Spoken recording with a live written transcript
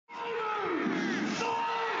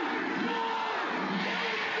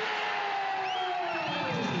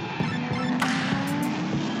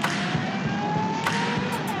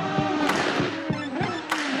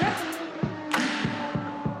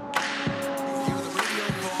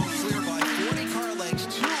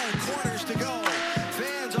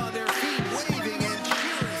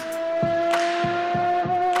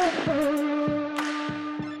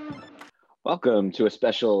Welcome to a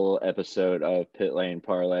special episode of Pit Lane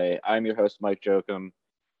Parlay. I'm your host, Mike Jokum.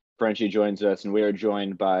 Frenchie joins us, and we are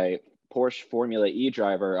joined by Porsche Formula E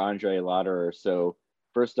driver, Andre Lotterer. So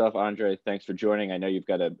first off, Andre, thanks for joining. I know you've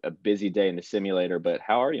got a busy day in the simulator, but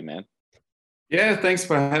how are you, man? Yeah, thanks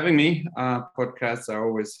for having me. Podcasts are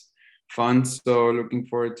always fun, so looking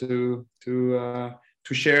forward to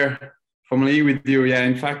share Formula E with you. Yeah,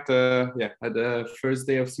 in fact, had the first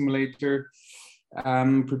day of simulator.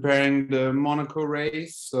 Preparing the Monaco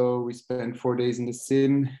race. So we spent 4 days in the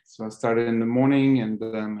sim. So I started in the morning and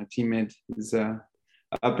my teammate is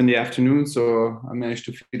up in the afternoon. So I managed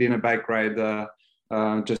to fit in a bike ride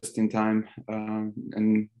just in time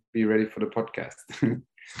and be ready for the podcast.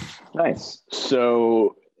 Nice.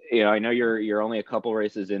 So, I know you're only a couple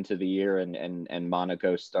races into the year and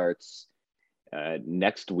Monaco starts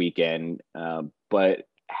next weekend, but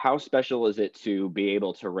how special is it to be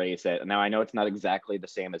able to race at, now I know it's not exactly the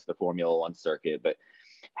same as the Formula One circuit, but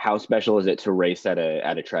how special is it to race at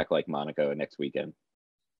a track like Monaco next weekend?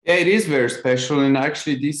 Yeah, it is very special. And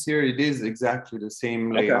actually this year it is exactly the same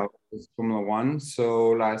layout as Formula One.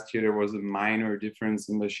 So last year there was a minor difference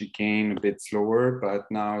in the chicane, a bit slower, but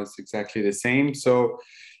now it's exactly the same. So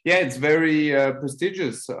yeah, it's very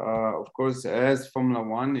prestigious. Of course, as Formula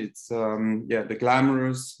One, it's the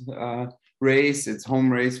glamorous race. It's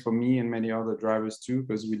home race for me and many other drivers too,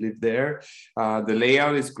 because we live there. The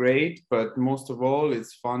layout is great, but most of all,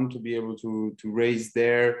 it's fun to be able to race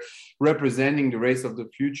there, representing the race of the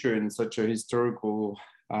future in such a historical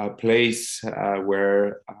place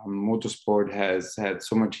where motorsport has had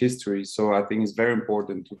so much history. So I think it's very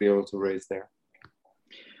important to be able to race there.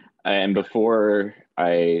 And before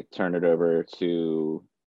I turn it over to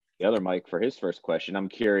the other Mike for his first question, I'm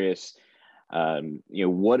curious,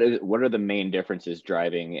 what are the main differences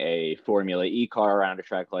driving a Formula E car around a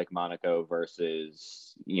track like Monaco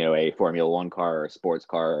versus, a Formula One car or a sports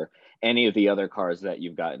car or any of the other cars that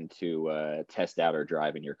you've gotten to test out or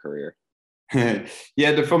drive in your career?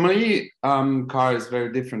 Yeah, the Formula E car is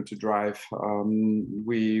very different to drive.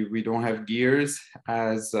 We don't have gears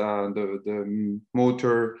as the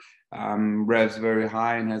motor revs very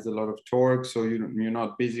high and has a lot of torque, so you're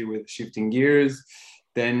not busy with shifting gears.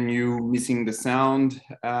 Then you missing the sound,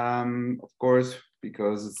 of course,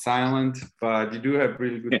 because it's silent, but you do have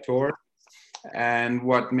really good torque. And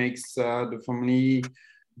what makes the Formula E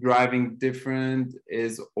driving different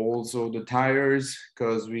is also the tires,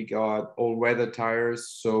 because we got all-weather tires.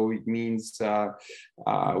 So it means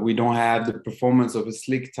we don't have the performance of a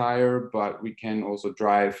slick tire, but we can also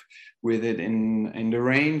drive with it in the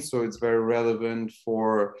rain. So it's very relevant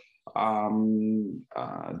for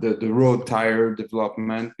the road tire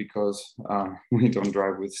development, because we don't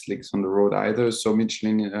drive with slicks on the road either. So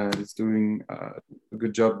Michelin is doing a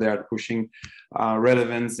good job there at pushing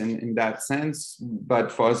relevance in that sense.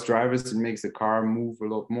 But for us drivers, it makes the car move a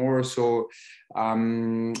lot more. So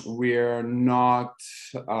we're not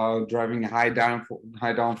driving high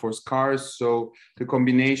downforce cars. So the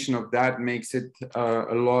combination of that makes it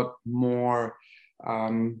a lot more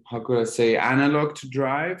analog to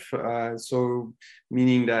drive. So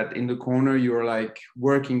meaning that in the corner, you're like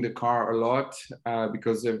working the car a lot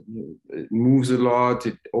because it moves a lot,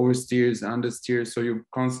 it oversteers, understeers. So you're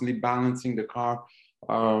constantly balancing the car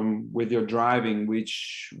with your driving,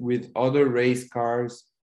 which with other race cars,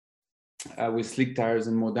 with slick tires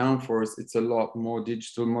and more downforce, it's a lot more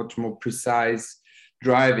digital, much more precise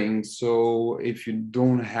driving. So if you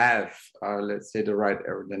don't have, let's say, the right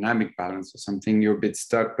aerodynamic balance or something, you're a bit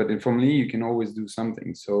stuck. But in Formula E, you can always do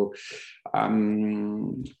something. So,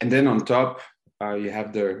 and then on top, you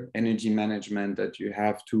have the energy management that you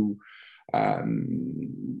have to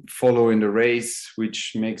follow in the race,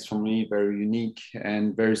 which makes Formula E very unique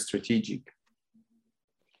and very strategic.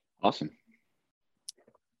 Awesome.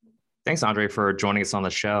 Thanks, Andre, for joining us on the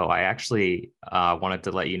show. I actually wanted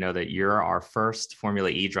to let you know that you're our first Formula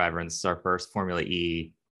E driver, and this is our first Formula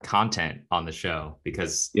E content on the show,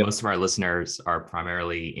 because most of our listeners are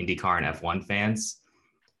primarily IndyCar and F1 fans,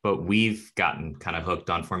 but we've gotten kind of hooked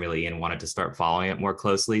on Formula E and wanted to start following it more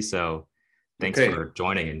closely. So thanks for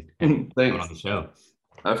joining and coming on the show.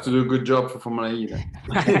 I have to do a good job for Formula E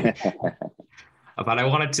then. But I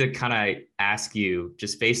wanted to kind of ask you,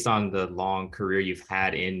 just based on the long career you've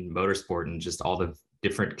had in motorsport and just all the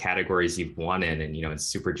different categories you've won in, and, in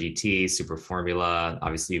Super GT, Super Formula,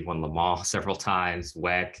 obviously you've won Le Mans several times,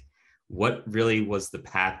 WEC. What really was the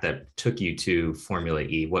path that took you to Formula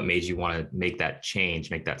E? What made you want to make that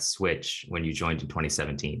change, make that switch when you joined in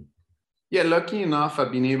 2017? Yeah, lucky enough,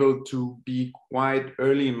 I've been able to be quite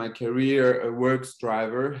early in my career a works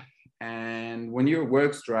driver. And when you're a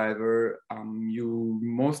works driver, you're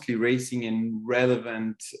mostly racing in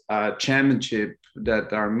relevant championship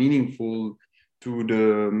that are meaningful to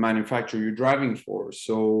the manufacturer you're driving for.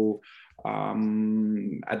 So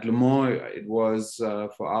at Le Mans, it was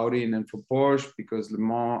for Audi and then for Porsche, because Le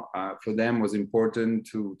Mans for them was important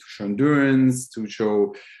to show endurance, to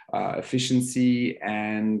show efficiency.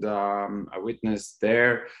 And I witnessed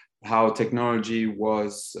there how technology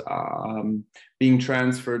was being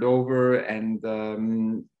transferred over, and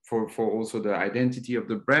for also the identity of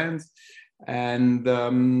the brands. And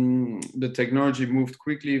the technology moved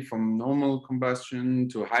quickly from normal combustion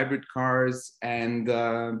to hybrid cars. And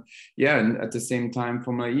and at the same time,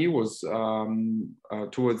 Formula E was born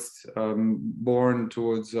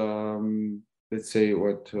towards, let's say,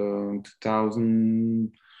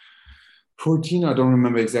 2014, I don't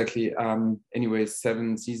remember exactly. Anyway,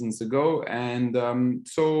 7 seasons ago. And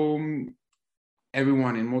so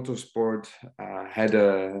everyone in motorsport had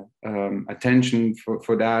a attention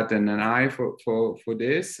for that, and an eye for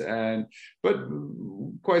this, but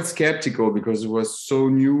quite skeptical, because it was so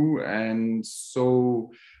new and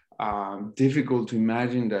so difficult to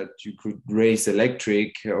imagine that you could race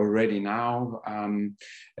electric already now.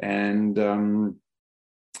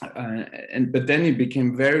 But then it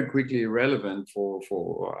became very quickly relevant for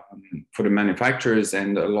the manufacturers,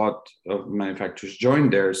 and a lot of manufacturers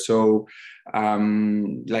joined there. So,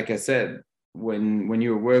 like I said, when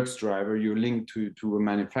you're a works driver, you're linked to a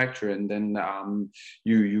manufacturer, and then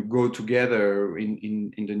you go together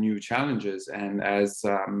in the new challenges. And as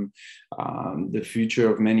the future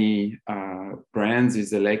of many brands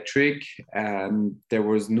is electric, there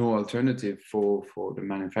was no alternative for the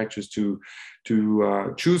manufacturers to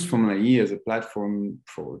choose Formula E as a platform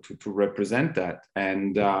to represent that.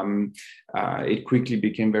 And it quickly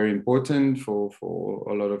became very important for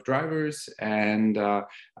a lot of drivers. And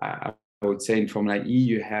I would say in Formula E,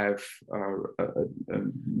 you have a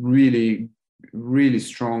really, really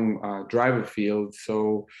strong driver field.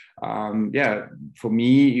 So for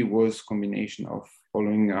me, it was a combination of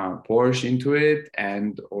following Porsche into it,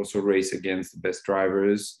 and also race against the best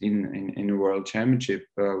drivers in a world championship,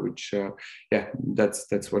 which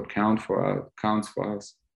that's what counts for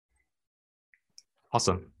us.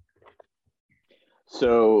 Awesome.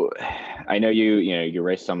 So I know you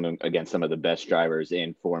race against some of the best drivers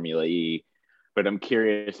in Formula E, but I'm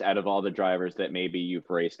curious, out of all the drivers that maybe you've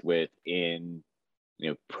raced with in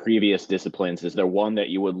previous disciplines, is there one that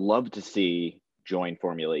you would love to see join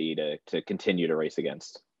Formula E to continue to race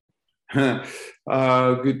against?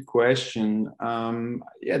 Good question. There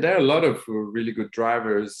are a lot of really good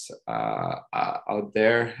drivers out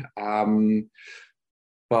there.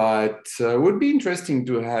 But it would be interesting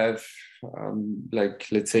to have,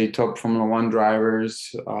 let's say, top Formula One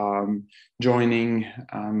drivers joining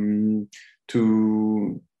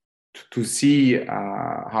to see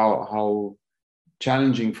how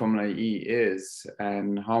challenging Formula E is,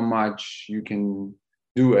 and how much you can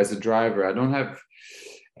do as a driver. I don't have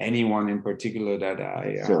anyone in particular that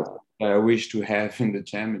I wish to have in the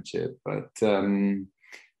championship, but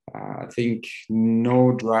I think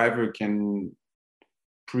no driver can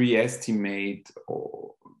pre-estimate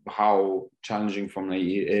how challenging Formula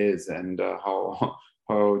E is, and how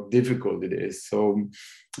difficult it is. So,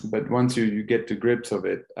 but once you get to grips of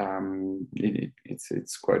it,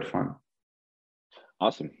 it's quite fun.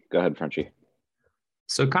 Awesome. Go ahead, Frenchie.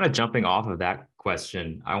 So kind of jumping off of that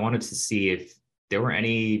question, I wanted to see if there were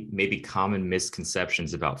any maybe common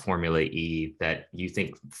misconceptions about Formula E that you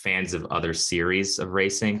think fans of other series of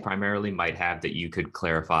racing primarily might have, that you could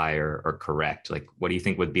clarify or correct. Like, what do you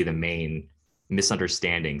think would be the main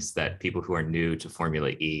misunderstandings that people who are new to Formula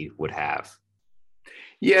E would have?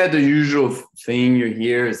 Yeah, the usual thing you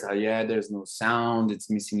hear is, there's no sound, it's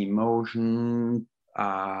missing emotion.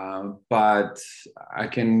 But I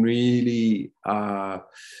can really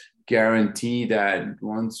guarantee that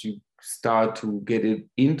once you start to get it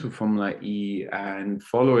into Formula E and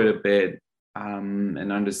follow it a bit,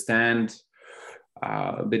 and understand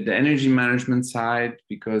a bit the energy management side,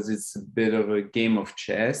 because it's a bit of a game of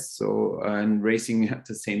chess. So, and racing at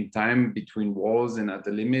the same time between walls and at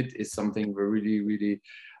the limit is something really, really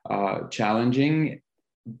challenging.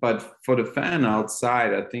 But for the fan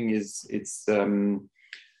outside, I think it's a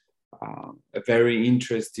very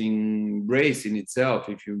interesting race in itself,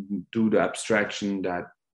 if you do the abstraction that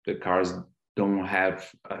the cars don't have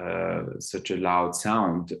such a loud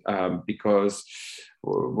sound, because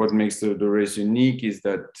what makes the race unique is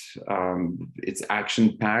that it's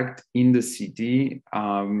action packed in the city,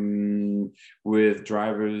 with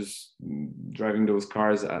drivers driving those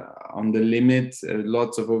cars on the limit,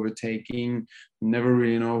 lots of overtaking. Never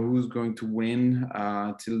really know who's going to win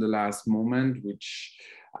till the last moment, which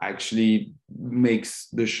actually makes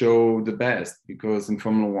the show the best, because in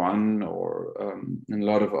Formula One or in a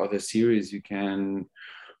lot of other series, you can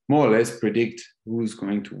more or less predict who's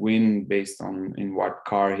going to win based on in what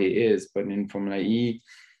car he is. But in Formula E,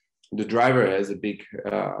 the driver has a big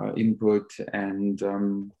input, and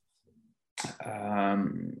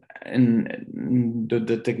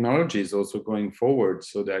the technology is also going forward,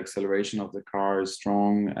 so the acceleration of the car is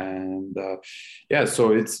strong, and yeah,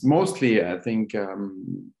 so it's mostly, I think,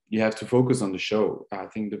 you have to focus on the show. I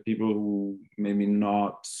think the people who maybe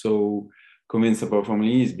not so convinced about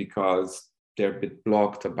Formula E is because they're a bit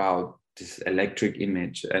blocked about this electric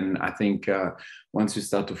image, and I think once you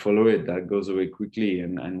start to follow it, that goes away quickly,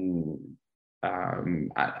 and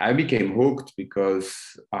I became hooked because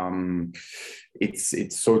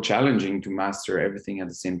it's so challenging to master everything at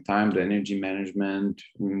the same time. The energy management,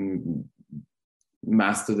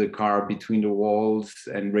 master the car between the walls,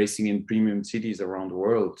 and racing in premium cities around the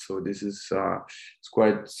world. So this is it's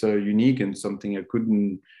quite unique, and something I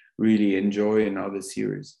couldn't really enjoy in other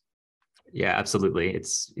series. Yeah, absolutely.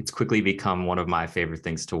 It's quickly become one of my favorite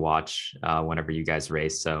things to watch whenever you guys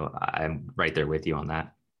race. So I'm right there with you on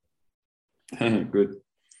that. Good.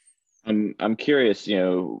 I'm curious,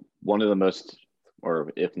 one of the most,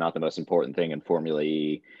 or if not the most important thing in Formula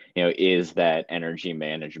E, is that energy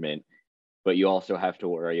management, but you also have to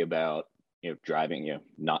worry about, driving,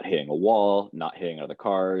 not hitting a wall, not hitting other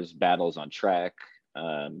cars, battles on track,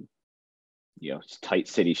 tight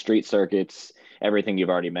city street circuits, everything you've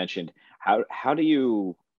already mentioned. How do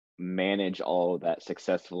you manage all of that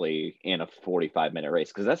successfully in a 45-minute race?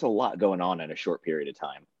 Because that's a lot going on in a short period of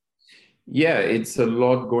time. Yeah, it's a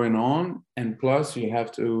lot going on. And plus, you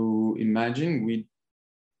have to imagine we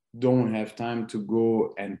don't have time to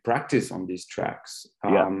go and practice on these tracks.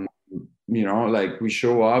 Yeah. Like we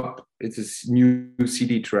show up, it's a new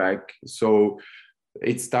city track. So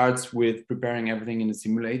it starts with preparing everything in the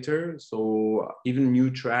simulator. So even new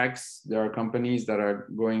tracks, there are companies that are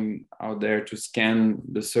going out there to scan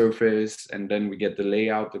the surface, and then we get the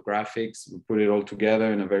layout, the graphics, we put it all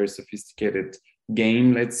together in a very sophisticated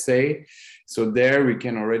game, let's say. So there we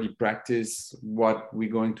can already practice what we're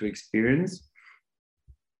going to experience.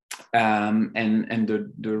 And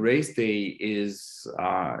the race day is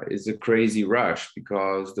a crazy rush,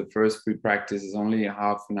 because the first free practice is only a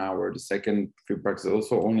half an hour. The second free practice is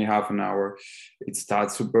also only half an hour. It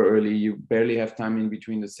starts super early. You barely have time in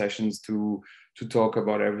between the sessions to talk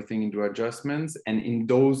about everything and do adjustments. And in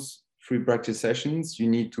those free practice sessions, you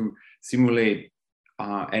need to simulate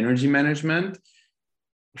energy management,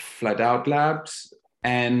 flat out laps,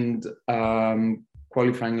 and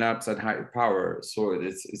qualifying laps at high power. So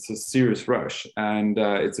it's a serious rush, and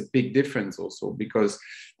it's a big difference also, because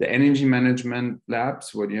the energy management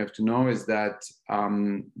laps, what you have to know is that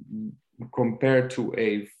compared to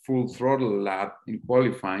a full throttle lap in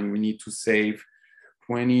qualifying, we need to save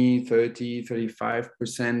 20, 30,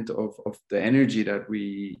 35% of the energy that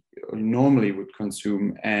we normally would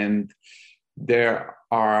consume. And there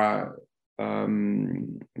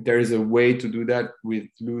is a way to do that with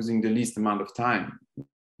losing the least amount of time.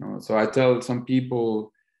 So I tell some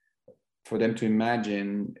people, for them to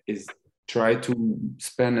imagine, is try to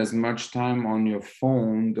spend as much time on your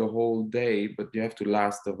phone the whole day, but you have to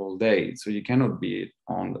last the whole day. So you cannot be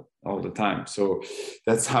on all the time. So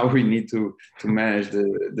that's how we need to manage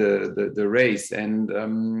the race.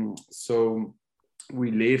 And so we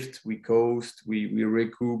lift, we coast, we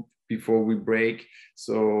recoup before we break.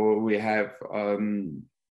 So we have on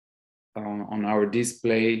our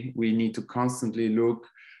display, we need to constantly look.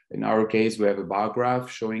 In our case, we have a bar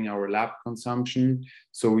graph showing our lap consumption.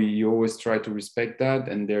 So we always try to respect that.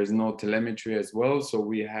 And there's no telemetry as well. So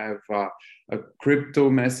we have a crypto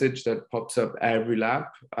message that pops up every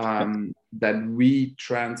lap that we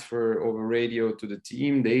transfer over radio to the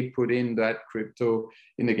team. They put in that crypto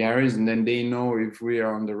in the garage, and then they know if we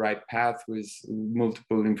are on the right path with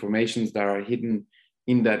multiple informations that are hidden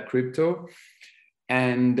in that crypto.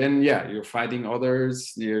 And then, yeah, you're fighting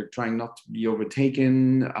others. You're trying not to be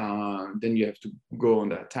overtaken. Then you have to go on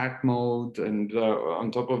the attack mode. And on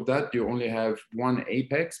top of that, you only have one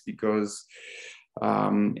apex, because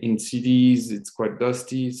in cities, it's quite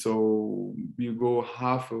dusty. So you go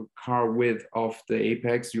half a car width off the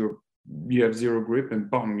apex. You're you have zero grip and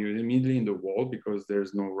boom, you're immediately in the wall because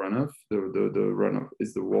there's no runoff. The runoff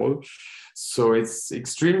is the wall. So it's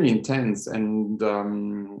extremely intense and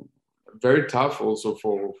very tough also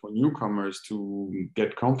for newcomers to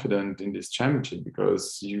get confident in this championship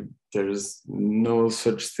because there's no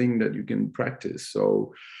such thing that you can practice.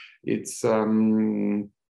 So it's really,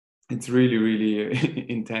 really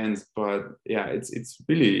intense, but yeah, it's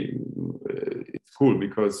really it's cool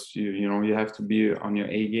because you have to be on your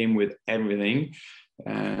A game with everything,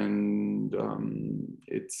 and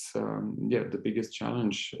it's the biggest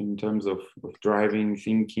challenge in terms of driving,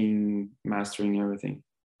 thinking, mastering everything.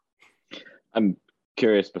 I'm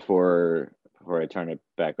curious before I turn it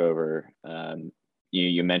back over.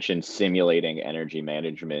 You mentioned simulating energy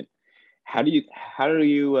management. How do you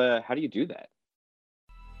do that?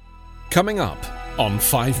 Coming up on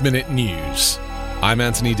 5 Minute News, I'm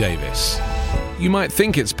Anthony Davis. You might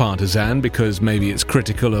think it's partisan because maybe it's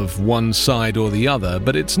critical of one side or the other,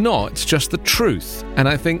 but it's not, it's just the truth. And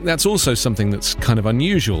I think that's also something that's kind of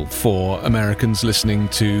unusual for Americans listening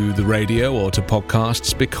to the radio or to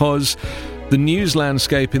podcasts because the news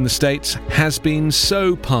landscape in the States has been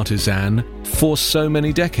so partisan for so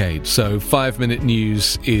many decades. So 5 Minute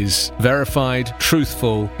News is verified,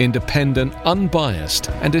 truthful, independent, unbiased,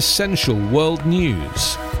 and essential world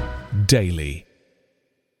news daily.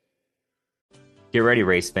 Get ready,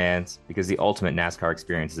 race fans, because the ultimate NASCAR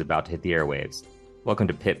experience is about to hit the airwaves. Welcome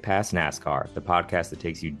to Pit Pass NASCAR, the podcast that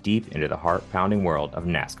takes you deep into the heart-pounding world of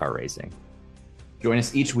NASCAR racing. Join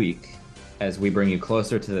us each week as we bring you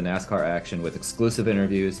closer to the NASCAR action with exclusive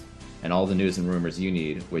interviews and all the news and rumors you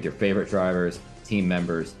need with your favorite drivers, team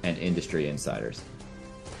members, and industry insiders.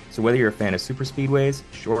 So whether you're a fan of super speedways,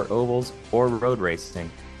 short ovals, or road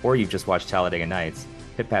racing, or you've just watched Talladega Nights,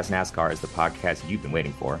 Pit Pass NASCAR is the podcast you've been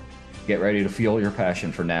waiting for. Get ready to fuel your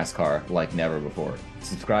passion for NASCAR like never before.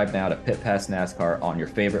 Subscribe now to Pit Pass NASCAR on your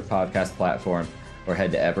favorite podcast platform or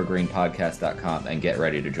head to evergreenpodcast.com and get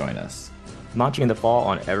ready to join us. Launching in the fall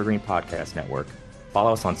on Evergreen Podcast Network.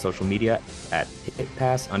 Follow us on social media at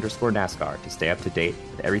pitpass_NASCAR to stay up to date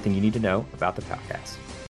with everything you need to know about the podcast.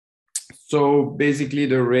 So basically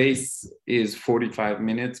the race is 45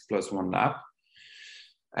 minutes plus one lap.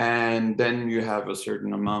 And then you have a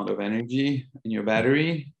certain amount of energy in your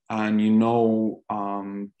battery, and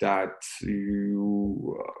that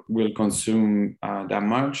you will consume that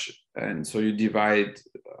much. And so you divide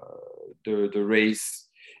the race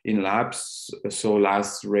in laps. So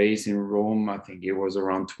last race in Rome, I think it was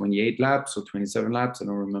around 28 laps or 27 laps. I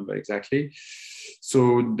don't remember exactly.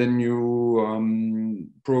 So then you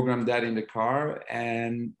program that in the car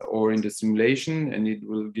or in the simulation, and it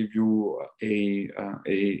will give you a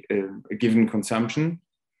given consumption.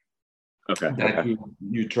 That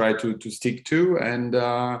you try to stick to, and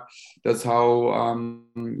that's how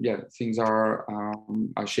things are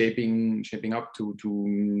shaping up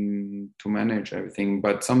to manage everything.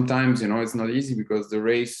 But sometimes it's not easy because the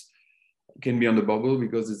race can be on the bubble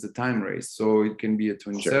because it's a time race. So it can be a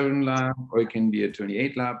 27 lap or it can be a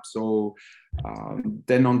 28 lap. So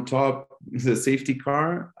then on top, the safety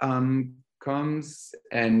car comes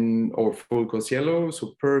or full course yellow.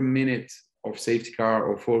 So per minute of safety car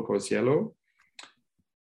or full course yellow,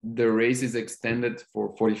 the race is extended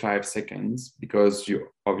for 45 seconds because you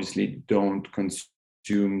obviously don't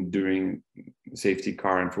consume during safety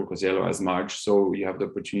car and full course yellow as much, so you have the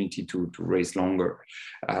opportunity to race longer.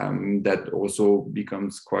 That also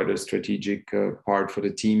becomes quite a strategic part for the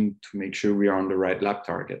team to make sure we are on the right lap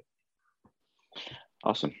target.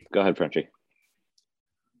 Awesome. Go ahead, Frenchie.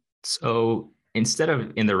 So instead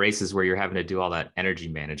of in the races where you're having to do all that energy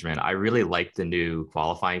management, I really like the new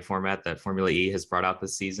qualifying format that Formula E has brought out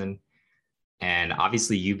this season. And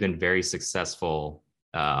obviously you've been very successful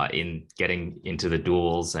in getting into the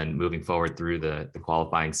duels and moving forward through the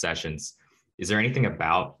qualifying sessions. Is there anything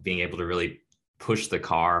about being able to really push the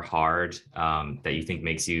car hard that you think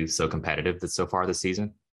makes you so competitive so far this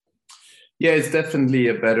season? Yeah, it's definitely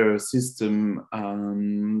a better system,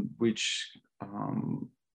 which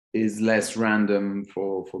is less random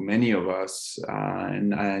for many of us.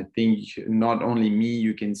 And I think not only me,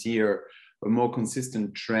 you can see a more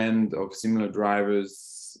consistent trend of similar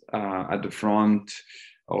drivers at the front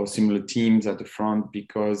or similar teams at the front,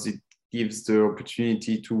 because it gives the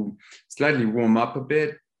opportunity to slightly warm up a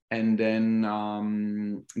bit and then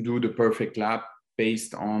do the perfect lap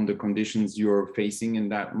based on the conditions you're facing in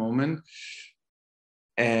that moment.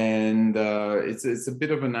 And it's a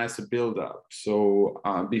bit of a nicer build-up. So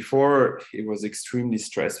before, it was extremely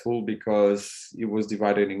stressful because it was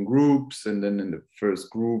divided in groups, and then in the first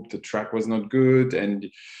group the track was not good, and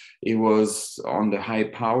it was on the high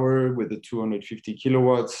power with the 250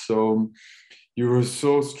 kilowatts. So you were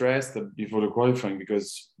so stressed before the qualifying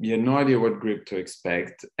because you had no idea what grip to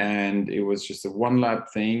expect, and it was just a one lap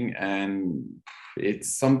thing, and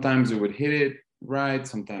it's sometimes it would hit it right,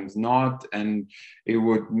 sometimes not, and it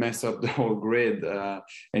would mess up the whole grid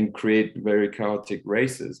and create very chaotic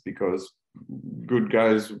races because good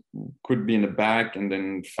guys could be in the back and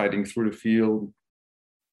then fighting through the field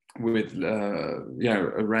with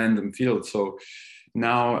a random field. So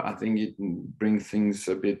now I think it brings things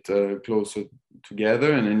a bit closer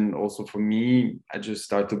together, and then also for me, I just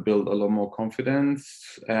start to build a lot more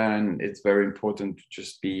confidence, and it's very important to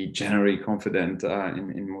just be generally confident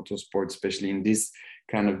in motorsport, especially in this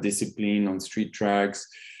kind of discipline on street tracks.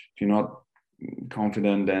 If you're not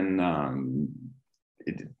confident, then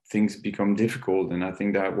things become difficult, and I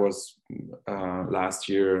think that was last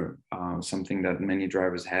year something that many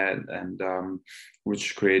drivers had, and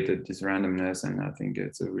which created this randomness, and I think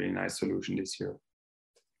it's a really nice solution this year.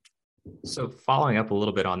 So following up a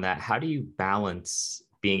little bit on that, how do you balance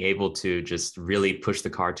being able to just really push the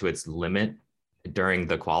car to its limit during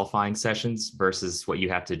the qualifying sessions versus what you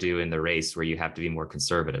have to do in the race where you have to be more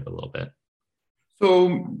conservative a little bit?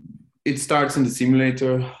 So it starts in the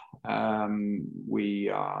simulator.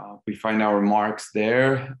 We find our marks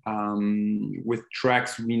there. With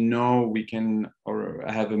tracks, we know we can or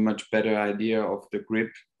have a much better idea of the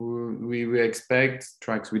grip we expect.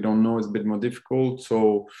 Tracks we don't know is a bit more difficult.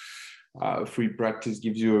 So free practice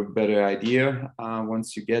gives you a better idea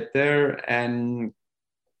once you get there. And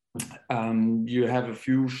you have a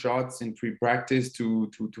few shots in free practice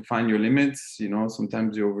to find your limits. You know,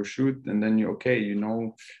 sometimes you overshoot, and then you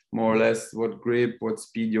know more or less what grip, what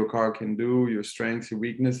speed your car can do, your strengths, your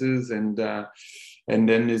weaknesses, and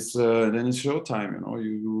then it's showtime. You know,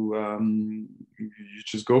 you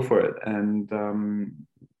just go for it, and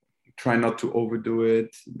try not to overdo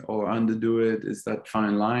it or underdo it. Is that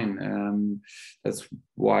fine line. That's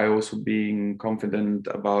why also being confident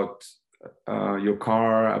about your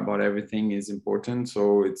car, about everything is important.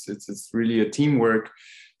 So it's really a teamwork,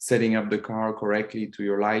 setting up the car correctly to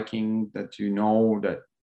your liking, that you know that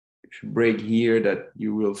if you brake here that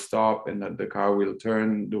you will stop and that the car will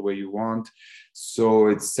turn the way you want. So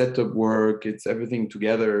it's setup work, it's everything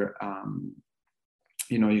together.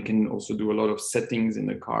 You know, you can also do a lot of settings in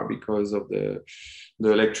the car because of the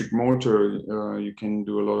electric motor. You can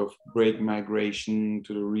do a lot of brake migration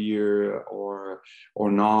to the rear or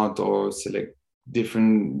not, or select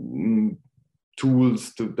different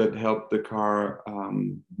tools that help the car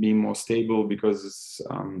be more stable, because it's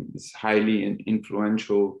highly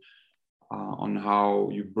influential on how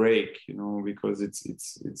you brake, you know, because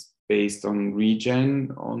it's based on regen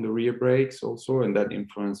on the rear brakes also, and that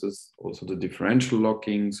influences also the differential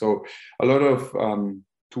locking. So a lot of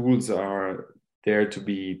tools are there to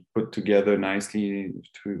be put together nicely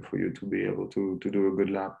for you to be able to do a good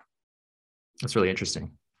lap. That's really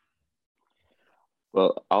interesting.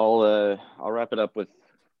 Well, I'll wrap it up with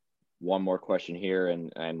one more question here,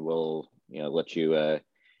 and we'll let you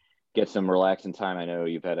get some relaxing time. I know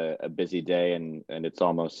you've had a busy day, and it's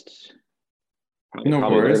almost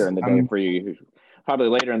probably later in the day for you. Probably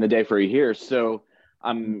later in the day for you here. So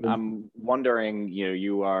I'm wondering,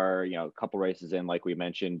 you are a couple races in, like we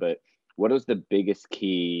mentioned, but what is the biggest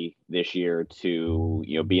key this year to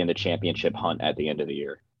be in the championship hunt at the end of the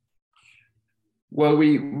year? Well,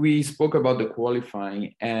 we spoke about the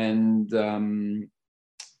qualifying, and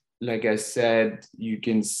like I said, you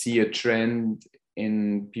can see a trend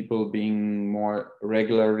in people being more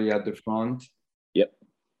regularly at the front. Yep.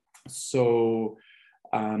 So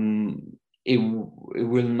it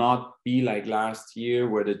will not be like last year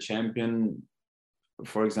where the champion,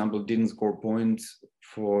 for example, didn't score points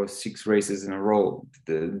for 6 races in a row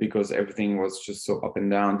because everything was just so up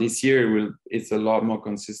and down. This year it's a lot more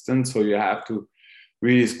consistent, so you have to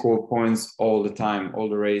really score points all the time, all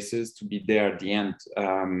the races, to be there at the end,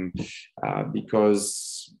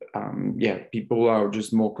 because people are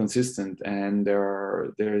just more consistent, and there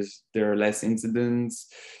are less incidents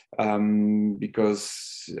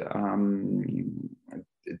because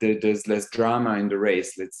there's less drama in the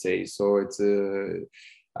race, let's say. So it's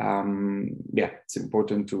it's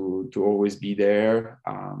important to always be there.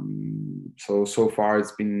 So far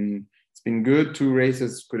it's been good. 2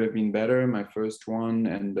 races could have been better. My first one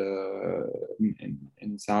and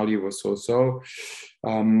in Saudi was so,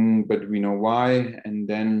 but we know why. And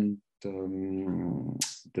then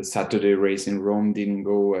the Saturday race in Rome didn't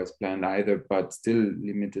go as planned either, but still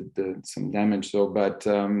limited some damage. So, but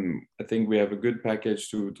I think we have a good package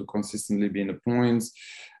to consistently be in the points,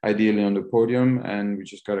 ideally on the podium, and we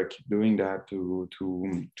just gotta keep doing that to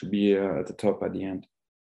be at the top at the end.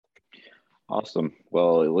 Awesome.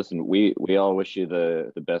 Well, listen, we all wish you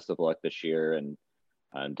the best of luck this year, and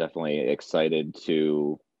I'm definitely excited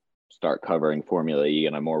to start covering Formula E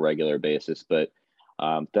on a more regular basis. But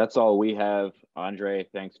that's all we have. Andre,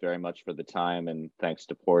 thanks very much for the time, and thanks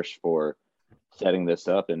to Porsche for setting this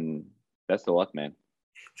up, and best of luck, man.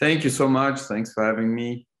 Thank you so much. Thanks for having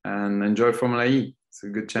me, and enjoy Formula E. It's a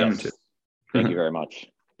good championship. Yes. Thank you very much.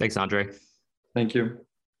 Thanks, Andre. Thank you.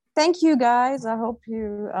 Thank you, guys. I hope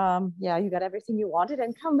you, you got everything you wanted,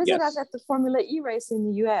 and come visit us at the Formula E race in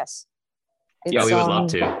the US. We would love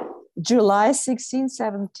to. July 16,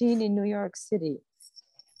 17 in New York City.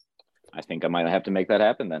 I think I might have to make that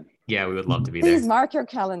happen then. Yeah, we would love to be there. Please mark your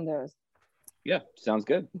calendars. Yeah, sounds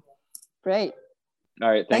good. Great. All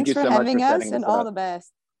right. Thank you so much for having us, and all up. the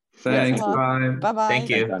best. Thanks. Bye. Bye-bye. Thank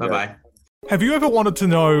you. Bye-bye. Have you ever wanted to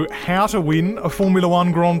know how to win a Formula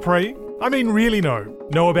One Grand Prix? I mean, really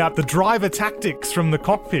know about the driver tactics from the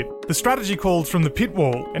cockpit, the strategy calls from the pit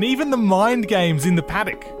wall, and even the mind games in the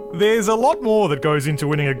paddock. There's a lot more that goes into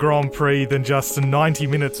winning a Grand Prix than just 90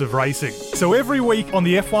 minutes of racing. So every week on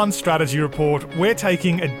the F1 Strategy Report, we're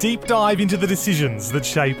taking a deep dive into the decisions that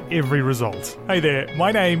shape every result. Hey there,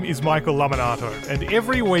 my name is Michael Laminato, and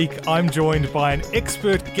every week I'm joined by an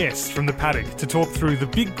expert guest from the paddock to talk through the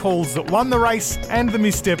big calls that won the race and the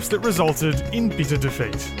missteps that resulted in bitter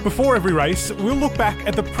defeat. Before every race, we'll look back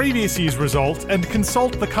at the previous year's result and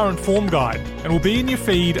consult the current form guide, and we'll be in your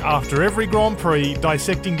feed after every Grand Prix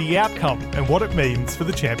dissecting the outcome and what it means for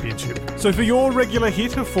the championship. So for your regular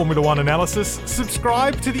hit of Formula One analysis,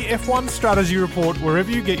 subscribe to the F1 Strategy Report wherever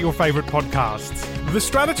you get your favourite podcasts. The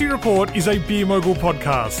Strategy Report is a Beer Mogul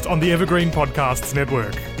podcast on the Evergreen Podcasts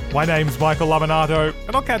Network. My name's Michael Laminato,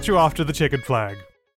 and I'll catch you after the checkered flag.